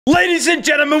Ladies and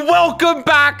gentlemen, welcome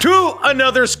back to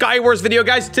another Skywars video,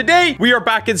 guys. Today, we are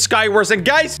back in Skywars, and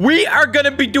guys, we are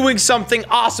gonna be doing something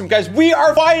awesome, guys. We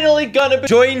are finally gonna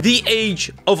join the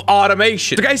age of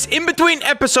automation. So, guys, in between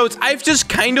episodes, I've just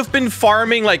kind of been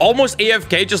farming, like, almost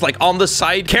AFK, just, like, on the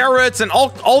side, carrots and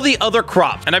all the other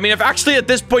crops. And, I mean, I've actually, at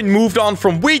this point, moved on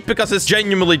from wheat because it's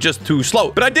genuinely just too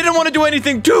slow. But I didn't want to do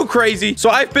anything too crazy,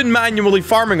 so I've been manually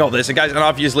farming all this. And, guys, and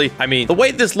obviously, I mean, the way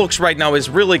this looks right now is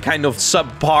really kind of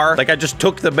subpar. Like, I just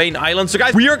took the main island. So,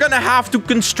 guys, we are gonna have to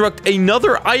construct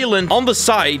another island on the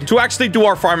side to actually do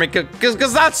our farming,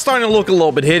 because that's starting to look a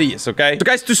little bit hideous, okay? So,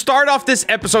 guys, to start off this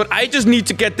episode, I just need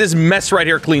to get this mess right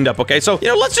here cleaned up, okay? So, you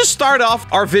know, let's just start off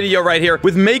our video right here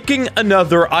with making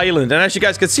another island. And as you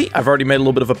guys can see, I've already made a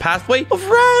little bit of a pathway of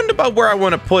round about where I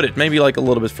want to put it. Maybe, like, a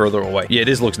little bit further away. Yeah,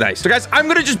 this looks nice. So, guys, I'm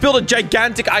gonna just build a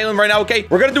gigantic island right now, okay?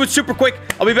 We're gonna do it super quick.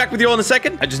 I'll be back with you all in a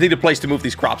second. I just need a place to move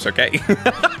these crops, okay?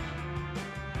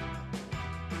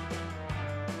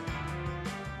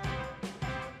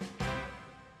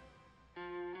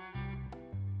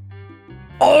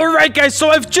 All right, guys, so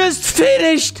I've just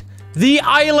finished the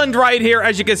island right here.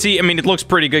 As you can see, I mean, it looks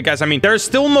pretty good, guys. I mean, there's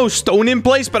still no stone in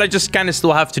place, but I just kind of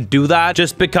still have to do that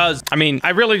just because, I mean,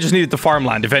 I really just needed the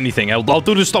farmland, if anything. I'll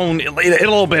do the stone in a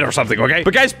little bit or something, okay?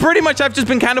 But, guys, pretty much I've just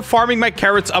been kind of farming my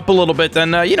carrots up a little bit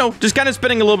and, you know, just kind of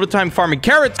spending a little bit of time farming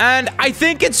carrots. And I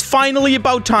think it's finally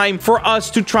about time for us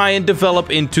to try and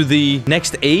develop into the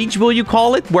next age, will you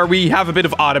call it, where we have a bit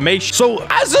of automation. So,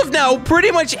 as of now,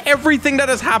 pretty much everything that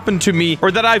has happened to me or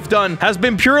that I've done has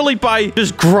been purely by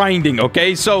just grinding.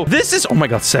 Okay, so this is, oh my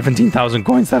god, 17,000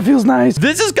 coins. That feels nice.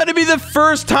 This is going to be the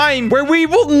first time where we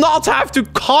will not have to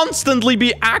constantly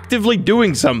be actively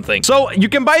doing something. So you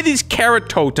can buy these carrot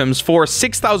totems for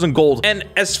 6,000 gold. And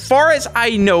as far as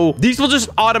I know, these will just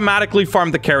automatically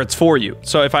farm the carrots for you.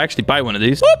 So if I actually buy one of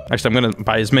these, actually, I'm going to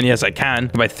buy as many as I can.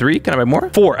 Can I buy 3? Can I buy more?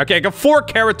 4. Okay, I got 4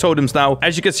 carrot totems now.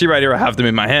 As you can see right here, I have them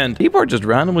in my hand. People are just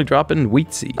randomly dropping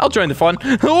wheat seed. I'll join the fun.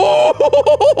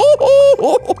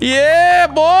 Yeah,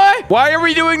 boy. Why are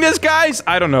we doing this, guys?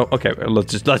 I don't know. Okay,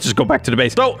 let's just go back to the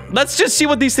base. So let's just see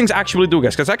what these things actually do,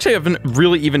 guys, because actually I haven't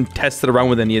really even tested around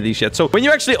with any of these yet. So when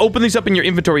you actually open these up in your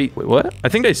inventory, wait, what? I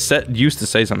think they used to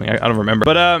say something. I don't remember.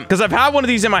 But because I've had one of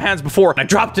these in my hands before, and I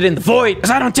dropped it in the void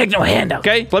because I don't take no handout.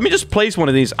 Okay, let me just place one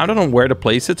of these. I don't know where to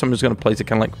place it, so I'm just gonna place it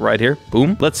kind of like right here.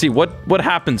 Boom. Let's see what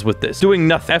happens with this. Doing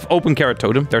nothing. F open carrot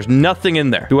totem. There's nothing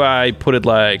in there. Do I put it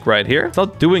like right here? It's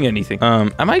not doing anything.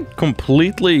 Am I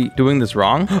completely doing this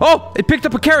wrong? Oh, it picked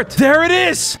up a carrot. There it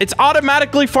is. It's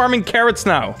automatically farming carrots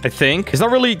now, I think. It's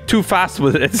not really too fast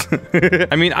with it.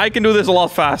 I mean, I can do this a lot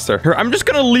faster. Here, I'm just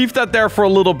gonna leave that there for a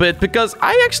little bit because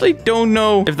I actually don't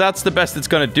know if that's the best it's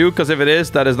gonna do, because if it is,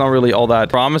 that is not really all that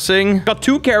promising. Got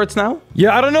 2 carrots now.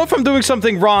 Yeah, I don't know if I'm doing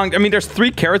something wrong. I mean, there's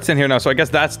 3 carrots in here now, so I guess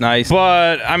that's nice.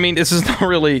 But, I mean, this is not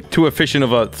really too efficient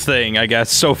of a thing, I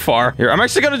guess, so far. Here, I'm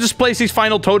actually gonna just place these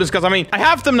final totems because, I mean, I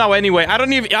have them now anyway. I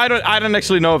don't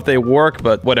actually know if they work,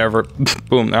 but whatever.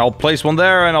 Boom. I'll place one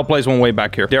there, and I'll place one way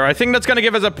back here. There, I think that's gonna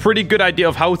give us a pretty good idea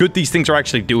of how good these things are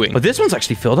actually doing. But this one's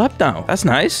actually filled up now. That's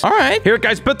nice. All right. Here,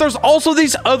 guys, but there's also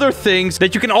these other things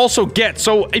that you can also get.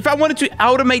 So if I wanted to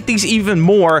automate these even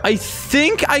more, I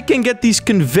think I can get these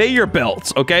conveyor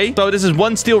belts, okay? So this is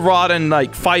 1 steel rod and,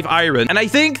 like, 5 iron. And I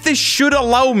think this should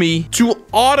allow me to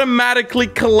automatically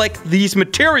collect these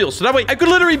materials. So that way, I could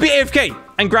literally be AFK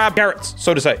and grab carrots,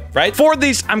 so to say, right? For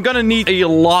these, I'm gonna need a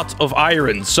lot of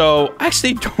iron. So I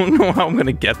actually don't know how I'm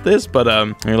gonna get this, but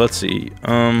here, let's see.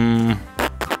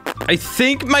 I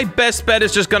think my best bet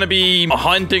is just gonna be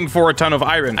hunting for a ton of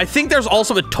iron. I think there's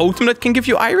also a totem that can give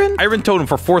you iron. Iron totem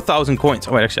for 4,000 coins.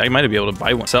 Oh, wait, actually, I might be able to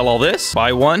buy one. Sell all this.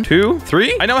 Buy 1, 2,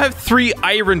 3. I now have 3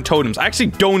 iron totems. I actually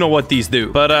don't know what these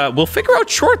do, but we'll figure out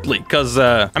shortly, because,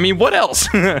 I mean, what else?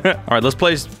 All right, let's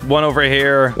place 1 over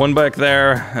here, 1 back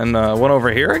there, and 1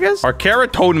 over here, I guess. Our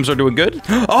carrot totems are doing good.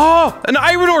 Oh, an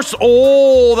iron ore.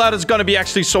 Oh, that is gonna be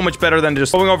actually so much better than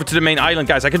just going over to the main island,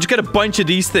 guys. I can just get a bunch of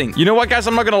these things. You know what, guys?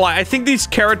 I'm not gonna lie. I think these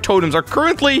carrot totems are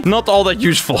currently not all that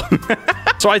useful.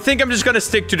 So I think I'm just gonna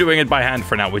stick to doing it by hand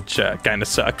for now, which kind of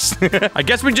sucks. I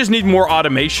guess we just need more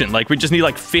automation. Like, we just need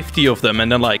like 50 of them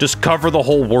and then like just cover the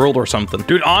whole world or something.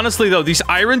 Dude, honestly though, these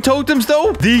iron totems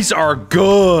though, these are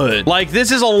good. Like,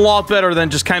 this is a lot better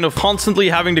than just kind of constantly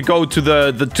having to go to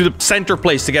the center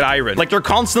place to get iron. Like, they're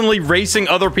constantly racing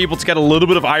other people to get a little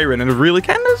bit of iron, and it really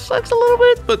kind of sucks a little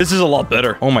bit, but this is a lot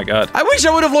better. Oh my god. I wish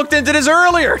I would have looked into this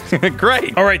earlier.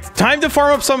 Great. All right, time to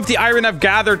farm up some of the iron I've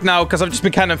gathered now, because I've just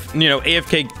been kind of, you know, AFK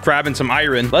Okay, grabbing some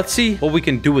iron. Let's see what we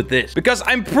can do with this. Because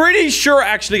I'm pretty sure,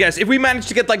 actually, guys, if we manage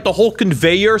to get, like, the whole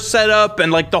conveyor set up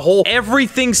and, like, the whole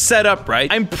everything set up, right?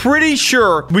 I'm pretty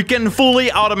sure we can fully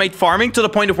automate farming to the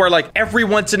point of where, like, every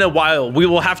once in a while, we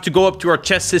will have to go up to our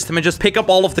chest system and just pick up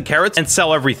all of the carrots and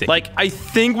sell everything. Like, I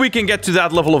think we can get to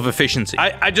that level of efficiency.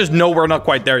 I just know we're not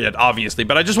quite there yet, obviously,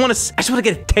 but I just want to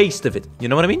get a taste of it. You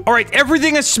know what I mean? All right,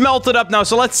 everything is smelted up now,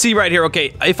 so let's see right here.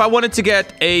 Okay, if I wanted to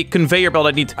get a conveyor belt,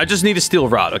 I just need a steel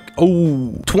rod. Okay.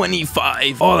 Oh,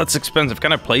 25. Oh, that's expensive.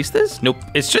 Can I place this? Nope.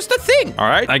 It's just a thing. All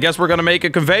right, I guess we're gonna make a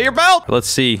conveyor belt. Let's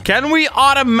see. Can we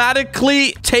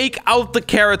automatically take out the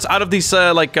carrots out of these,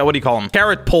 like, what do you call them?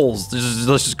 Carrot poles.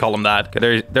 Let's just call them that.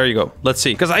 Okay, there you go. Let's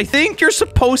see. Because I think you're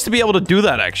supposed to be able to do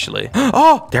that, actually.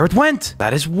 Oh, there it went.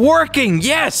 That is working.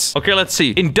 Yes. Okay, let's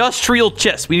see. Industrial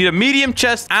chest. We need a medium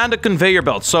chest and a conveyor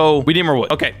belt. So we need more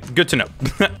wood. Okay, good to know.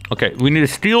 Okay, we need a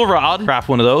steel rod. Craft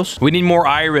one of those. We need more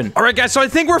iron. All right, guys. So I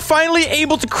think we're finally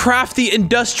able to craft the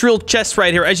industrial chest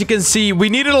right here. As you can see, we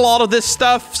needed a lot of this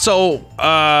stuff. So,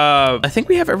 I think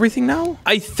we have everything now.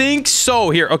 I think so.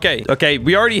 Here. Okay. Okay.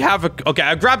 We already have a... Okay,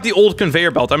 I grabbed the old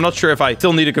conveyor belt. I'm not sure if I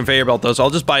still need a conveyor belt, though. So I'll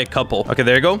just buy a couple. Okay,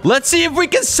 there you go. Let's see if we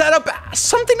can set up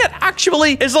something that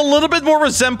actually is a little bit more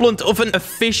resemblant of an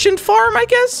efficient farm, I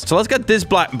guess. So let's get this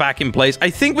back in place. I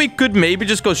think we could maybe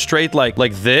just go straight like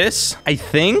this, I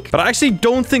think. But I actually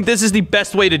don't think this is the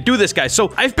best way to do this, guys.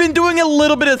 So I've been doing a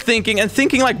little bit of thinking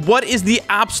like, what is the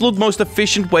absolute most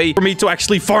efficient way for me to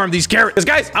actually farm these carrots? Because,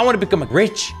 guys, I want to become a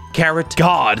rich carrot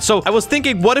god. So I was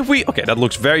thinking, what if we... Okay, that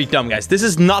looks very dumb, guys. This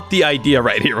is not the idea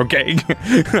right here, okay?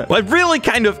 Well, it really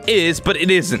kind of is, but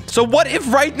it isn't. So what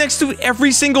if right next to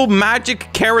every single magic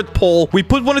carrot pole, we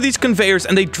put one of these conveyors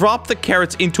and they drop the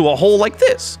carrots into a hole like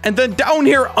this? And then down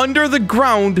here under the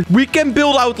ground, we can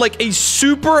build out like a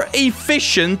super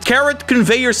efficient carrot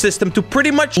conveyor system to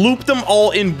pretty much loop them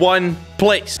all in one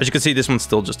place. As you can see, this one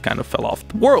still just kind of fell off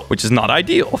the world, which is not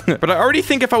ideal. But I already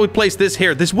think if I would place this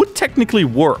here, this would technically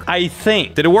work. I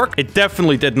think. Did it work? It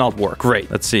definitely did not work.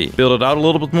 Great. Let's see. Build it out a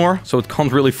little bit more so it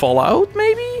can't really fall out,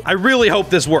 maybe? I really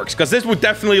hope this works because this would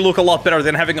definitely look a lot better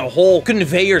than having a whole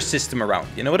conveyor system around.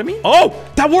 You know what I mean? Oh,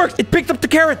 that worked. It picked up the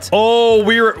carrot. Oh,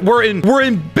 we're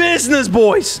in business,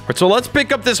 boys. All right, so let's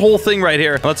pick up this whole thing right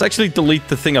here. Let's actually delete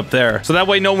the thing up there. So that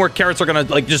way no more carrots are gonna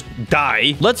like just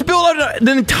die. Let's build out an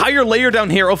entire layer down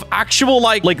here of actual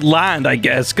like land, I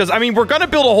guess. Because I mean, we're gonna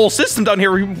build a whole system down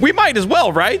here. We might as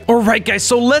well, right? All right, guys.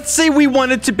 So let's say we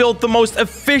wanted to build the most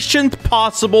efficient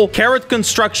possible carrot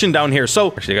construction down here.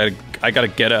 So actually, I gotta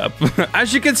get up.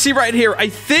 As you can see right here, I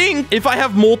think if I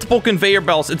have multiple conveyor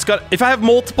belts, it's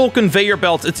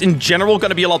in general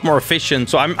gonna be a lot more efficient.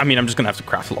 So I mean, I'm just gonna have to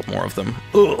craft a lot more of them.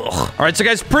 Ugh. All right, so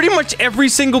guys, pretty much every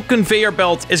single conveyor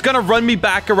belt is gonna run me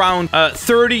back around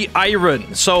 30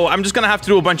 iron. So I'm just gonna have to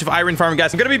do a bunch of iron farming,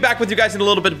 guys. I'm gonna be back with you guys in a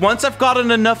little bit once I've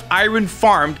gotten enough iron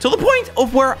farmed to the point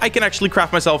of where I can actually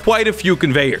craft myself quite a few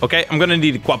conveyors. Okay, I'm gonna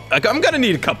need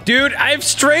a cup. Dude, I've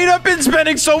straight up been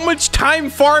spending so much time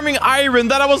farming iron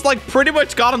that I was like pretty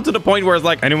much gotten to the point where it's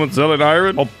like, anyone selling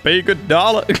iron? I'll pay a good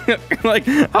dollar. Like,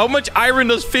 how much iron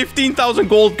does 15,000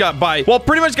 gold buy? Well,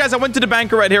 pretty much, guys, I went to the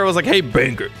banker right here. I was like, hey,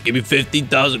 banker, give me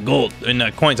 15,000 gold in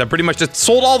coins. I pretty much just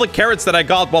sold all the carrots that I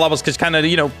got while I was just kind of,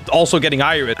 you know, also getting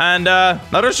iron. And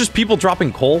now there's just people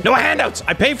dropping coal. No handouts.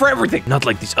 I pay for everything. Not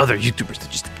like these other YouTubers that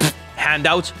just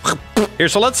handouts. Here,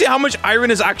 so let's see how much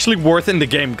iron is actually worth in the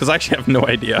game, because I actually have no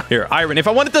idea. Here, iron. If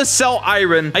I wanted to sell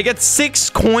iron, I get 6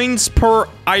 coins per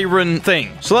iron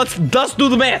thing. So let's do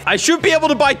the math. I should be able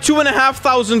to buy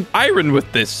 2,500 iron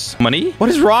with this money. What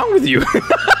is wrong with you?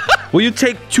 Will you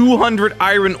take 200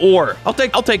 iron ore? I'll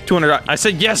take 200. I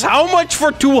said yes. How much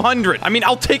for 200? I mean,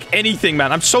 I'll take anything,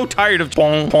 man. I'm so tired of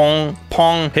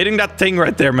pong hitting that thing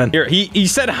right there, man. Here, he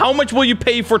said, how much will you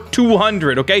pay for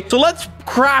 200? Okay, so let's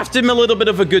craft him a little bit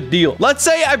of a good deal. Let's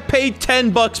say I paid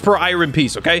 10 bucks per iron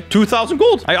piece, okay? 2,000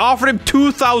 gold. I offered him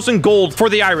 2,000 gold for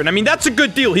the iron. I mean, that's a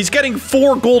good deal. He's getting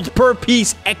 4 gold per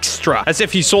piece extra, as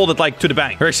if he sold it like to the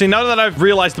bank. Actually, now that I've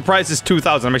realized the price is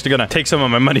 2,000, I'm actually gonna take some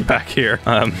of my money back here.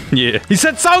 Yeah. He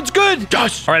said, sounds good.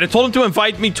 Josh. All right, I told him to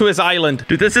invite me to his island.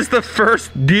 Dude, this is the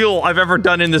first deal I've ever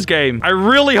done in this game. I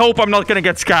really hope I'm not gonna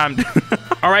get scammed.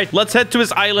 All right, let's head to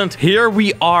his island. Here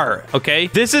we are, okay?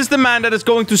 This is the man that is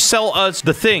going to sell us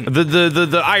the thing,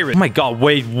 the iron. Oh my God,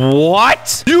 wait,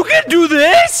 what? You can do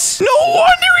this? No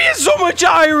wonder he has so much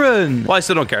iron. Well, I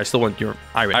still don't care. I still want your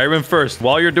iron. Iron first.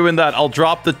 While you're doing that, I'll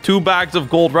drop the 2 bags of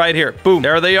gold right here. Boom,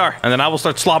 there they are. And then I will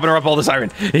start slobbing her up all this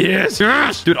iron. Yes,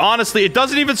 yes. Dude, honestly, it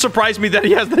doesn't even surprise me that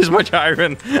he has this much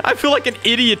iron. I feel like an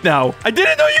idiot now. I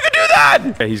didn't know you could do that!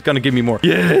 Okay, he's gonna give me more.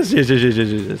 Yes.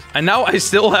 And now I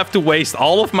still have to waste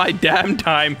all of my damn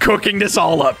time cooking this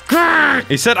all up.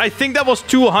 He said, I think that was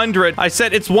 200. I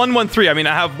said, it's 113. I mean,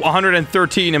 I have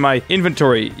 113 in my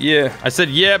inventory. Yeah. I said,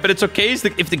 yeah, but it's okay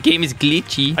if the game is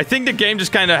glitchy. I think the game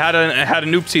just kind of had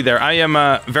an oopsie there. I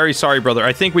am very sorry, brother.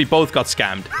 I think we both got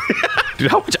scammed. Dude,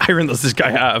 how much iron does this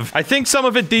guy have? I think some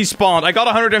of it despawned. I got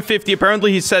 150.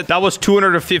 Apparently, he said that was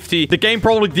 250. The game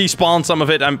probably despawned some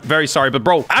of it. I'm very sorry. But,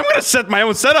 bro, I'm going to set my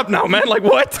own setup now, man. Like,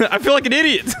 what? I feel like an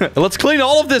idiot. Let's clean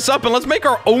all of this up and let's make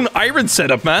our own iron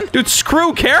setup, man. Dude,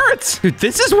 screw carrots. Dude,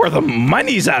 this is where the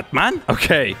money's at, man.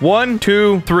 Okay. 1,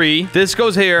 2, 3. This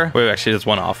goes here. Wait, actually, that's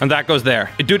one off. And that goes there.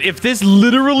 Dude, if this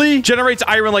literally generates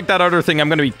iron like that other thing, I'm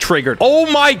going to be triggered.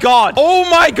 Oh, my God. Oh,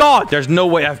 my God. There's no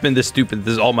way I've been this stupid.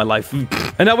 This is all my life.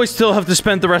 And now we still have to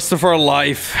spend the rest of our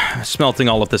life smelting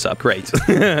all of this up. Great.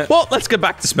 Well, let's get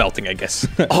back to smelting, I guess.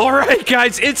 All right,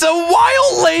 guys. It's a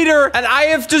while later, and I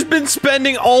have just been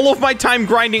spending all of my time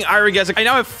grinding iron, guys. I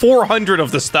now have 400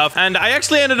 of the stuff, and I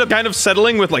actually ended up kind of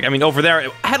settling with, like, I mean, over there,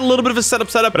 I had a little bit of a setup,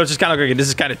 but I was just kind of like, okay, this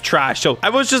is kind of trash. So I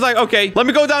was just like, okay, let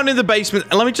me go down in the basement,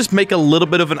 and let me just make a little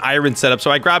bit of an iron setup.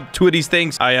 So I grabbed 2 of these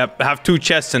things. I have 2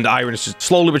 chests, and the iron is just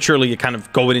slowly but surely kind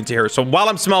of going into here. So while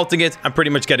I'm smelting it, I'm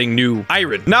pretty much getting new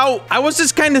iron. Now, I was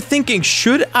just kind of thinking,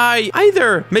 should I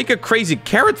either make a crazy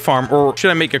carrot farm or should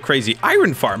I make a crazy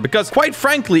iron farm? Because quite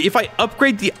frankly, if I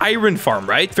upgrade the iron farm,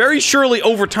 right, very surely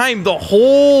over time, the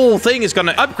whole thing is going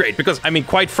to upgrade because, I mean,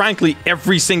 quite frankly,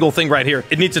 every single thing right here,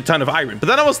 it needs a ton of iron. But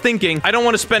then I was thinking, I don't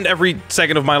want to spend every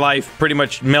second of my life pretty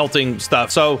much melting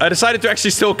stuff. So I decided to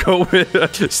actually still go with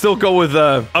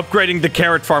upgrading the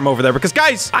carrot farm over there because,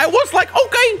 guys, I was like,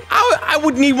 okay, I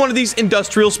would need one of these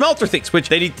industrial smelter things, which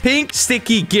they need pink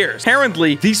sticky gears.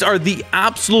 Apparently, these are the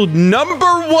absolute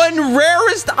 #1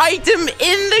 rarest item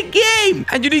in the game.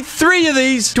 And you need 3 of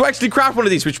these to actually craft one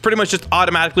of these, which pretty much just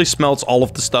automatically smelts all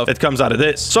of the stuff that comes out of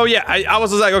this. So yeah, I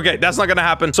was just like, okay, that's not gonna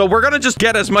happen. So we're gonna just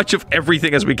get as much of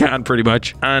everything as we can pretty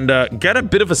much and get a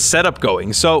bit of a setup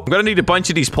going. So I'm gonna need a bunch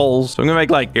of these poles. So I'm gonna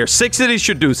make like, here, 6 of these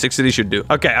should do. 6 of these should do.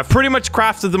 Okay, I've pretty much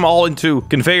crafted them all into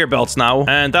conveyor belts now.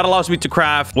 And that allows me to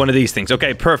craft one of these things.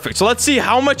 Okay, perfect. So let's see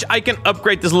how much I can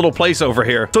upgrade this little place over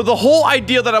here. So the whole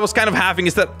idea that I was kind of having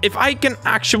is that if I can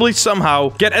actually somehow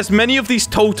get as many of these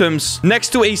totems next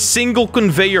to a single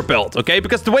conveyor belt, okay?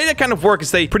 Because the way they kind of work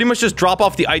is they pretty much just drop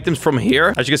off the items from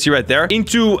here, as you can see right there,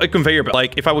 into a conveyor belt.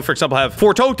 Like if I would, for example, have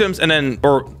 4 totems and then,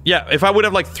 or yeah, if I would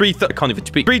have like 3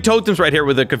 totems right here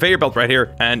with a conveyor belt right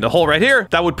here and a hole right here,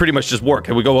 that would pretty much just work.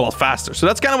 It would go a lot faster. So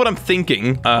that's kind of what I'm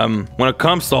thinking when it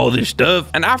comes to all this stuff.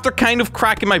 And after kind of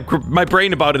cracking my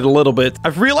brain about it a little bit,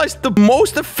 I've realized the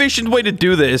most efficient way to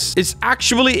do this is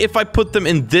actually if I put them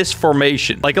in this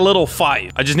formation, like a little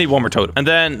 5. I just need 1 more totem. And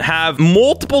then have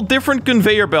multiple different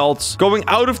conveyor belts going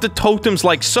out of the totems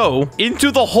like so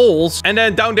into the holes. And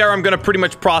then down there, I'm going to pretty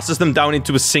much process them down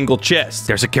into a single chest.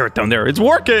 There's a carrot down there. It's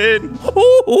working.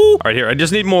 All right, here. I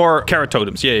just need more carrot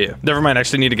totems. Yeah. Never mind. I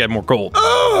actually need to get more gold.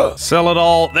 Sell it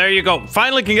all. There you go.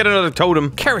 Finally can get another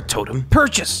totem. Carrot totem.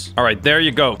 Purchase. All right, there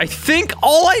you go. I think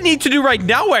all I need to do right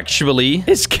now, actually,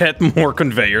 is get more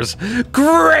conveyors.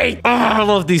 Great. Oh, I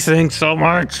love these things so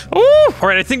much. Ooh. All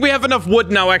right, I think we have enough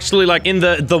wood now, actually, like in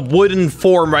the wooden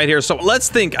form right here. So let's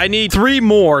think. I need 3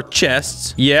 more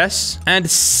chests. Yes. And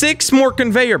 6 more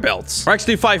conveyor belts. Or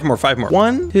actually, 5 more. 5 more.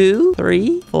 1, 2,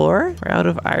 3, 4. We're out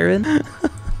of iron.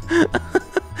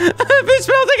 I've been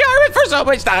smelting iron for so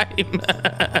much time.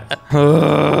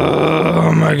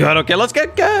 Oh my god. Okay, let's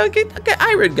get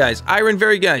iron, guys. Iron,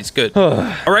 very guys. Good. All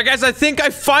right, guys. I think I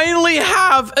finally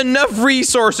have enough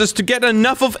resources to get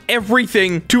enough of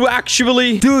everything to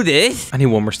actually do this. I need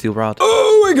 1 more steel rod.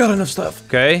 Oh, I got enough stuff.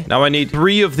 Okay, now I need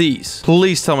 3 of these.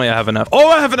 Please tell me I have enough. Oh,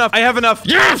 I have enough. I have enough.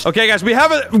 Yes. Okay, guys. We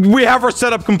have our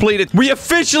setup completed. We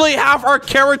officially have our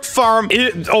carrot farm.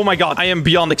 Oh my god. I am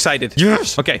beyond excited.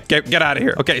 Yes. Okay, get out of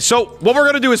here. Okay, so what we're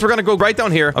gonna do is we're gonna go right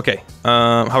down here. Okay,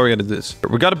 how are we gonna do this?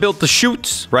 We gotta build the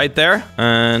chutes right there,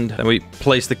 and then we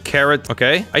place the carrot.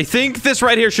 Okay, I think this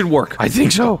right here should work. I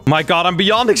think so. My god, I'm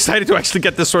beyond excited to actually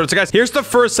get this sorted. So guys, here's the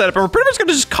first setup, and we're pretty much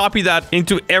gonna just copy that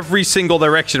into every single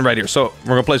direction right here. So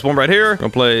we're gonna place 1 right here. We're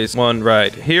gonna place 1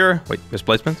 right here. Wait,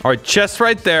 misplacement. All right, chest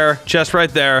right there,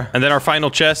 and then our final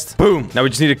chest. Boom. Now we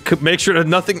just need to make sure that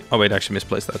nothing. Oh wait, actually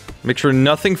misplaced that. Make sure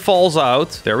nothing falls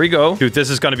out. There we go. Dude, this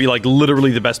is gonna be like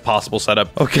literally the the best possible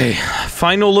setup. Okay,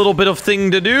 final little bit of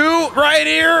thing to do right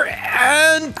here.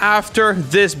 And after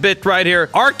this bit right here,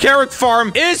 our carrot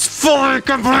farm is fully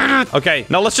completed. Okay,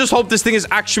 now let's just hope this thing is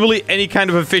actually any kind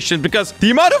of efficient, because the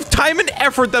amount of time and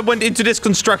effort that went into this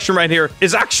construction right here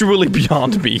is actually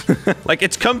beyond me. Like,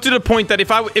 it's come to the point that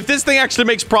if this thing actually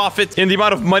makes profit in the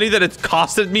amount of money that it's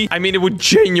costed me, I mean, it would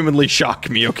genuinely shock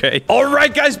me, okay? All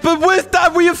right, guys, but with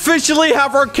that, we officially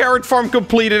have our carrot farm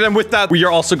completed, and with that, we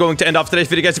are also going to end off today's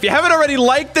video, guys. If you haven't already,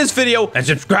 like this video and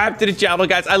subscribe to the channel,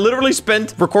 guys. I literally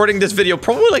spent recording this video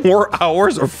probably like 4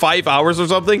 hours or 5 hours or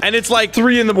something, and it's like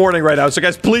 3 in the morning right now. So,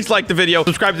 guys, please like the video,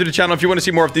 subscribe to the channel if you want to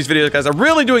see more of these videos, guys. I'm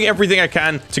really doing everything I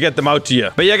can to get them out to you.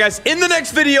 But yeah, guys, in the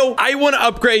next video, I want to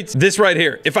upgrade this right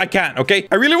here, if I can, okay?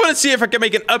 I really want to see if I can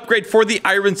make an upgrade for the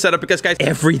iron setup, because, guys,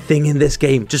 everything in this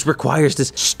game just requires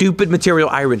this stupid material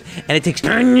iron, and it takes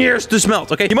 10 years to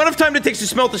smelt, okay? The amount of time it takes to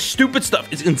smelt this stupid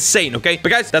stuff is insane, okay? But,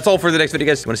 guys, that's all for the next video,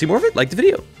 guys. You want to see more of it? Like the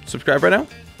video. Subscribe right now.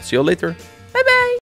 See you later. Bye-bye.